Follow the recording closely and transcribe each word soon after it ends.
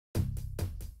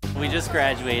We just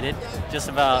graduated just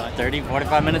about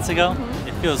 45 minutes ago.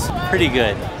 It feels pretty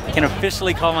good. I can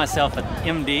officially call myself an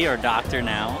MD or doctor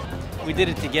now. We did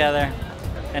it together,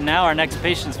 and now our next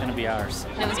patient's going to be ours.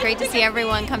 It was great to see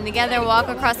everyone come together, walk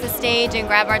across the stage, and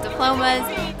grab our diplomas.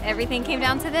 Everything came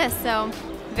down to this, so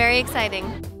very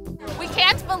exciting. We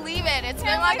can't believe it. It's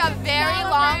been like a very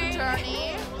long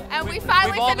journey, and we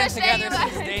finally finished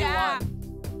AUA.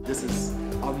 This is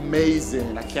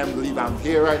amazing. I can't believe I'm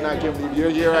here right now. I can't believe you're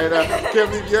here right now. I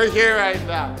can't believe you're here right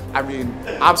now. I mean,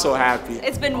 I'm so happy.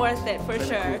 It's been worth it for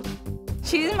sure.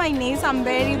 She's my niece. I'm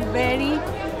very, very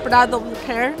proud of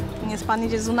her. In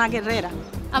Spanish, es una guerrera.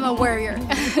 I'm a warrior,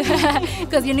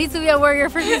 because you need to be a warrior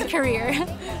for this career.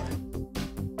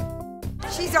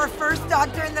 She's our first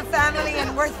doctor in the family,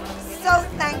 and we're so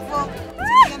thankful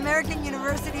to the American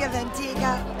University of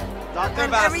Antigua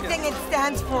and everything it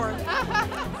stands for.